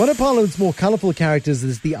One of Parliament's more colourful characters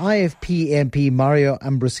is the IFP MP Mario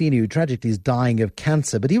Ambrosini, who tragically is dying of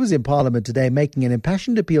cancer. But he was in Parliament today making an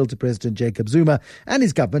impassioned appeal to President Jacob Zuma and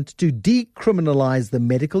his government to decriminalise the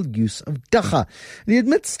medical use of dagga. And he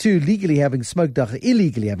admits to illegally having smoked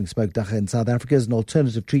dagga in South Africa as an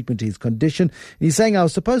alternative treatment to his condition. And he's saying, I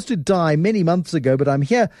was supposed to die many months ago, but I'm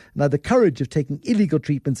here and I have the courage of taking illegal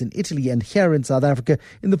treatments in Italy and here in South Africa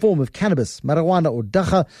in the form of cannabis, marijuana or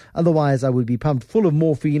dagga. Otherwise, I would be pumped full of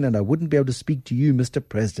morphine and I wouldn't be able to speak to you, Mr.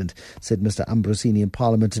 President, said Mr. Ambrosini in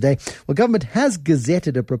Parliament today. Well, government has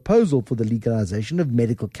gazetted a proposal for the legalisation of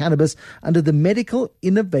medical cannabis under the Medical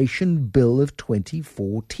Innovation Bill of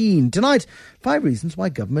 2014. Tonight, 5 reasons why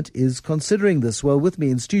government is considering this. Well, with me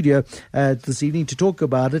in studio this evening to talk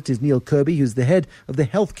about it is Neil Kirby, who's the head of the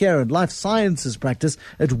Healthcare and Life Sciences practice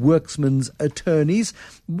at Werksmans Attorneys.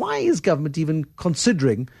 Why is government even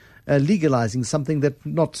considering legalising something that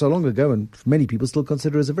not so long ago and many people still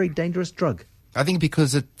consider as a very dangerous drug? I think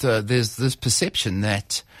because there's this perception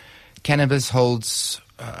that cannabis holds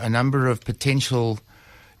a number of potential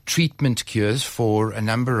treatment cures for a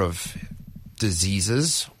number of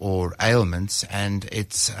diseases or ailments, and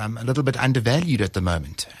it's a little bit undervalued at the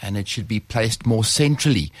moment, and it should be placed more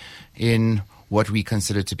centrally in what we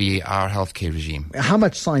consider to be our healthcare regime. How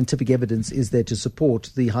much scientific evidence is there to support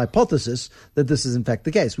the hypothesis that this is in fact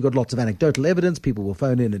the case? We've got lots of anecdotal evidence. People will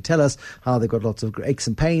phone in and tell us how they've got lots of aches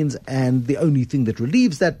and pains, and the only thing that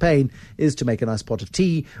relieves that pain is to make a nice pot of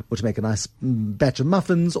tea or to make a nice batch of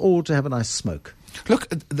muffins or to have a nice smoke. Look,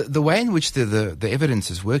 the way in which the evidence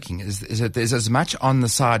is working is that there's as much on the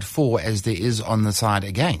side for as there is on the side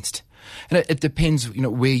against. And it depends,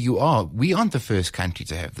 where you are. We aren't the first country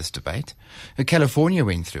to have this debate. California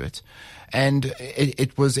went through it, and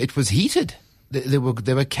it was heated. There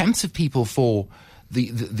were camps of people for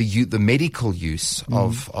the medical use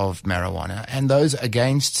of marijuana, and those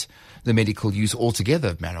against the medical use altogether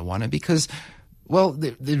of marijuana, because, well,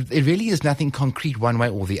 there really is nothing concrete one way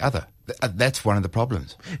or the other. That's one of the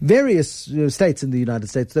problems. Various states in the United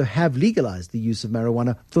States, though, have legalized the use of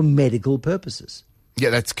marijuana for medical purposes. Yeah,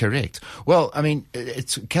 that's correct. Well, I mean,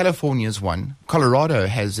 California's one. Colorado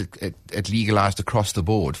has it legalized across the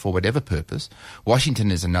board for whatever purpose. Washington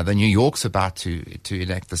is another. New York's about to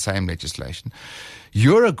enact the same legislation.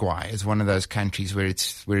 Uruguay is one of those countries where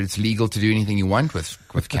it's legal to do anything you want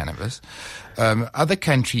with cannabis. Other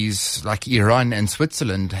countries like Iran and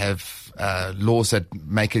Switzerland have laws that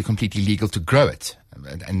make it completely legal to grow it.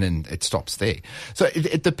 And then it stops there. So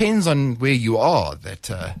it depends on where you are that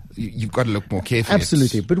you've got to look more carefully.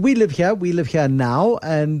 Absolutely. But we live here now,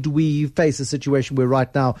 and we face a situation where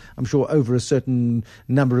right now, I'm sure over a certain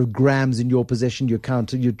number of grams in your possession, you're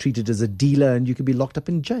treated as a dealer and you can be locked up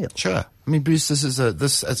in jail. Sure. I mean, Bruce,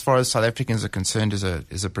 this as far as South Africans are concerned is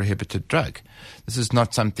a prohibited drug. This is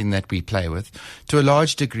not something that we play with. To a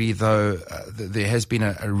large degree, though, there has been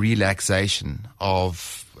a relaxation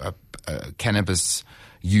of cannabis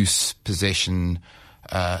use, possession,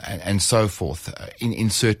 and so forth in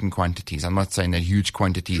certain quantities. I'm not saying that huge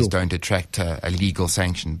quantities don't attract a legal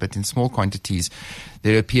sanction, but in small quantities,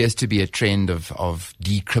 there appears to be a trend of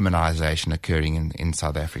decriminalisation occurring in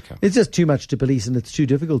South Africa. It's just too much to police and it's too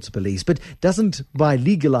difficult to police. But doesn't, by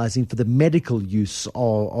legalising for the medical use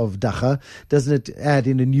of dagga, doesn't it add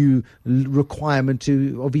in a new requirement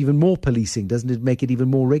of even more policing? Doesn't it make it even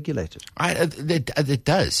more regulated? It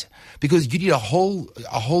does, because you need a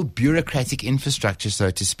whole bureaucratic infrastructure, so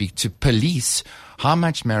to speak, to police how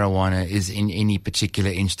much marijuana is in any particular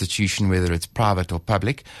institution, whether it's private or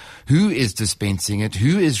public, who is dispensing it,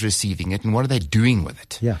 who is receiving it, and what are they doing with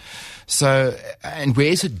it. Yeah. So, and where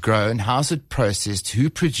is it grown? How is it processed? Who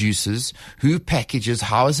produces? Who packages?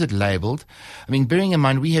 How is it labeled? I mean, bearing in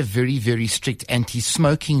mind, we have very, very strict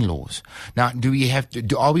anti-smoking laws. Now,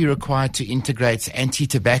 are we required to integrate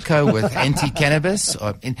anti-tobacco with anti-cannabis?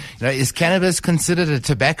 Or, is cannabis considered a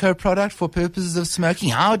tobacco product for purposes of smoking?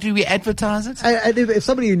 How do we advertise it? And if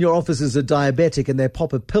somebody in your office is a diabetic and they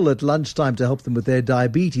pop a pill at lunchtime to help them with their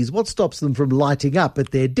diabetes, what stops them from lighting up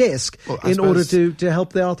at their desk in order to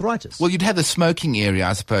help their arthritis? Well, you'd have the smoking area,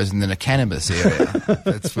 I suppose, and then a cannabis area.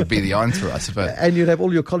 That would be the answer, I suppose. And you'd have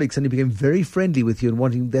all your colleagues suddenly become very friendly with you and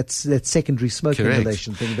wanting that secondary smoking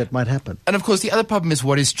relation thing that might happen. And of course, the other problem is,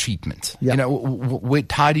 what is treatment? Yeah.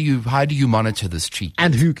 How do you monitor this treatment?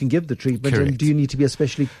 And who can give the treatment? Correct. And do you need to be a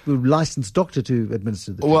specially licensed doctor to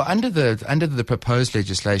administer the treatment? Well, under the proposed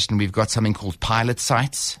legislation, we've got something called pilot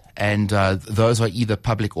sites. And those are either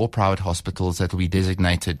public or private hospitals that will be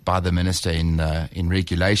designated by the minister in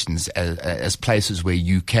regulations as places where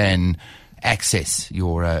you can access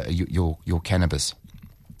your cannabis.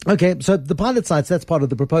 Okay, so the pilot sites, that's part of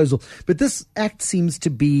the proposal. But this act seems to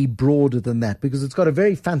be broader than that because it's got a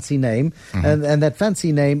very fancy name, and that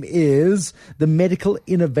fancy name is the Medical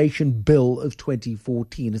Innovation Bill of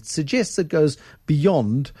 2014. It suggests it goes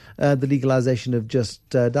beyond the legalization of just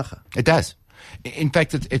dacha. It does. In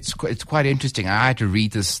fact, it's quite interesting. I had to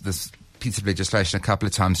read this piece of legislation a couple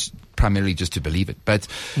of times, primarily just to believe it. But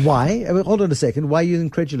why? I mean, hold on a second. Why are you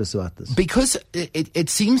incredulous about this? Because it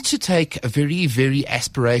seems to take a very, very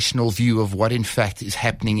aspirational view of what in fact is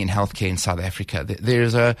happening in healthcare in South Africa.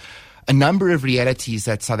 There's a number of realities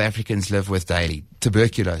that South Africans live with daily.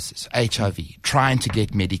 Tuberculosis, HIV, trying to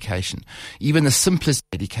get medication. Even the simplest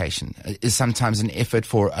medication is sometimes an effort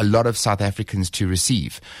for a lot of South Africans to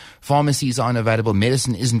receive. Pharmacies aren't available.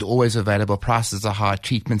 Medicine isn't always available. Prices are high.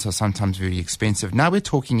 Treatments are sometimes very expensive. Now we're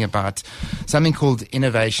talking about something called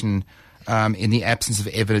innovation in the absence of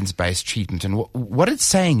evidence-based treatment. And what it's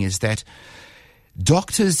saying is that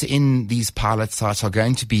doctors in these pilot sites are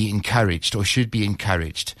going to be encouraged, or should be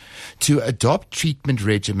encouraged, to adopt treatment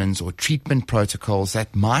regimens or treatment protocols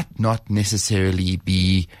that might not necessarily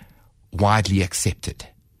be widely accepted.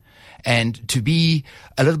 And to be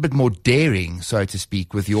a little bit more daring, so to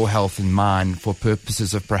speak, with your health in mind for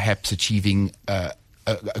purposes of perhaps achieving a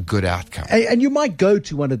good outcome. And you might go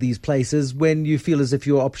to one of these places when you feel as if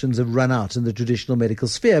your options have run out in the traditional medical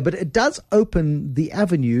sphere, but it does open the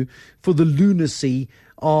avenue for the lunacy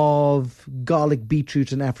of garlic,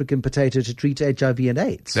 beetroot and African potato to treat HIV and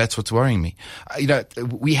AIDS. That's what's worrying me.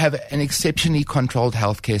 We have an exceptionally controlled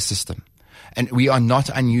healthcare system. And we are not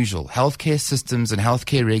unusual. Healthcare systems and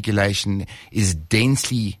healthcare regulation is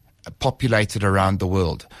densely populated around the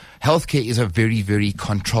world. Healthcare is a very, very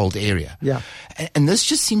controlled area. Yeah. And this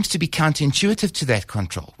just seems to be counterintuitive to that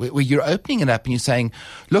control, where you're opening it up and you're saying,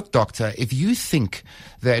 look, doctor, if you think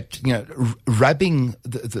that, rubbing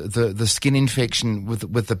the skin infection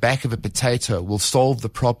with the back of a potato will solve the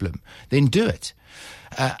problem, then do it.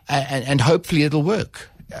 And hopefully it'll work.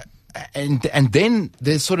 And then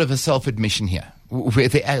there's sort of a self-admission here, where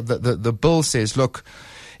the bill says, look,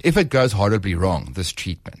 if it goes horribly wrong, this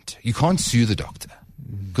treatment, you can't sue the doctor,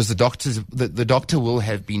 because the doctor will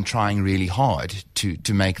have been trying really hard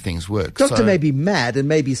to make things work. Doctor may be mad and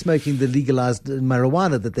may be smoking the legalized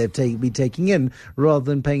marijuana that they've been taking in, rather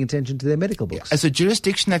than paying attention to their medical books. As a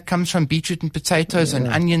jurisdiction that comes from beetroot and potatoes and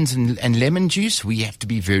onions and lemon juice, we have to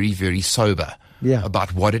be very, very sober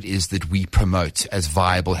about what it is that we promote as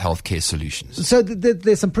viable healthcare solutions. So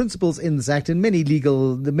there's some principles in this act, and many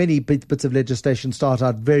bits of legislation start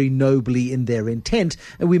out very nobly in their intent,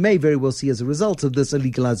 and we may very well see as a result of this a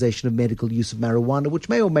legalization of medical use of marijuana, which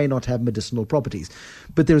may or may not have medicinal properties.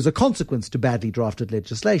 But there is a consequence to badly drafted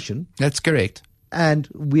legislation. That's correct. And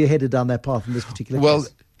we're headed down that path in this particular case.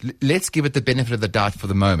 Well, let's give it the benefit of the doubt for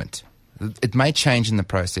the moment. It may change in the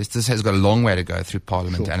process. This has got a long way to go through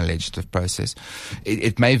Parliament and a legislative process.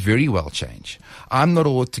 It may very well change. I'm not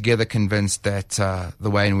altogether convinced that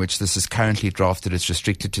the way in which this is currently drafted is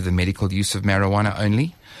restricted to the medical use of marijuana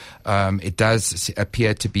only. It does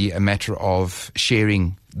appear to be a matter of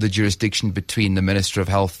sharing the jurisdiction between the Minister of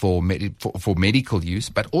Health for medical use,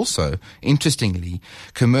 but also, interestingly,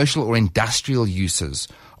 commercial or industrial uses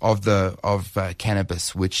of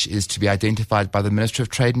cannabis, which is to be identified by the Minister of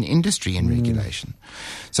Trade and Industry and Regulation.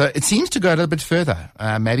 So it seems to go a little bit further.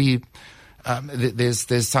 Maybe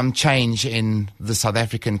there's some change in the South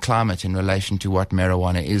African climate in relation to what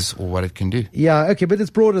marijuana is or what it can do. Yeah, okay, but it's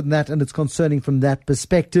broader than that, and it's concerning from that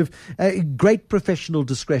perspective. Great professional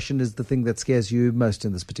discretion is the thing that scares you most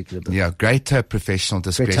in this particular bill. Yeah, greater professional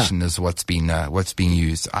discretion is what's being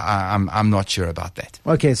used. I'm not sure about that.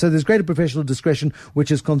 Okay, so there's greater professional discretion, which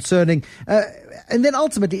is concerning. And then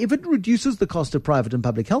ultimately, if it reduces the cost of private and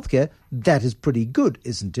public healthcare, that is pretty good,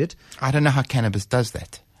 isn't it? I don't know how cannabis does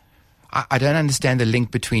that. I don't understand the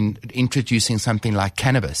link between introducing something like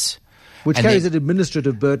cannabis, which carries an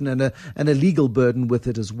administrative burden and a legal burden with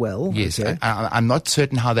it as well. Yes, okay. I'm not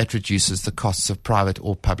certain how that reduces the costs of private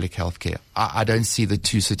or public healthcare. I don't see the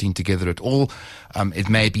two sitting together at all. It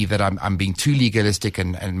may be that I'm being too legalistic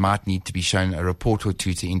and might need to be shown a report or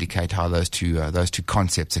two to indicate how those two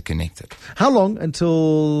concepts are connected. How long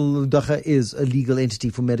until dacha is a legal entity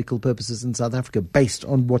for medical purposes in South Africa, based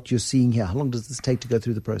on what you're seeing here? How long does this take to go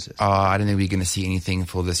through the process? I don't think we're going to see anything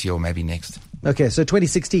for this year or maybe next. Okay, so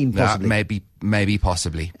 2016 possibly. Maybe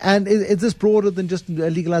possibly. And is this broader than just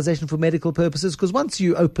legalization for medical purposes? Because once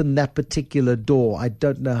you open that particular door, I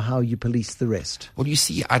don't know how you police the rest. Well, you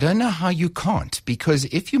see, I don't know how you can't, because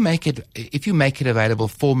if you make it available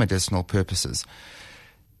for medicinal purposes,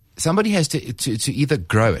 somebody has to either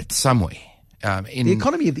grow it somewhere The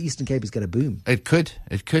economy of the Eastern Cape is going to boom. It could.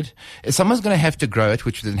 Someone's going to have to grow it,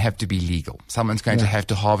 which would then have to be legal. Someone's going to have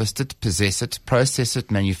to harvest it, possess it, process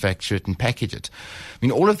it, manufacture it, and package it. I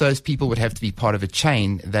mean, all of those people would have to be part of a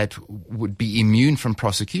chain that would be immune from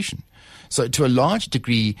prosecution. So to a large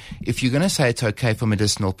degree, if you're going to say it's okay for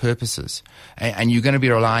medicinal purposes and you're going to be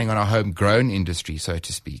relying on a homegrown industry, so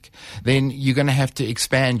to speak, then you're going to have to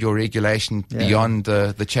expand your regulation beyond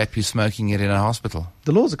the chap who's smoking it in a hospital.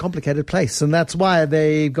 The law's a complicated place, and that's why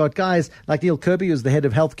they've got guys like Neil Kirby, who's the head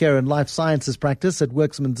of healthcare and life sciences practice at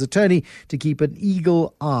Werksmans Attorney, to keep an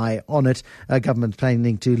eagle eye on it. Government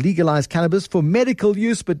planning to legalise cannabis for medical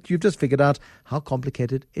use, but you've just figured out how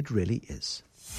complicated it really is.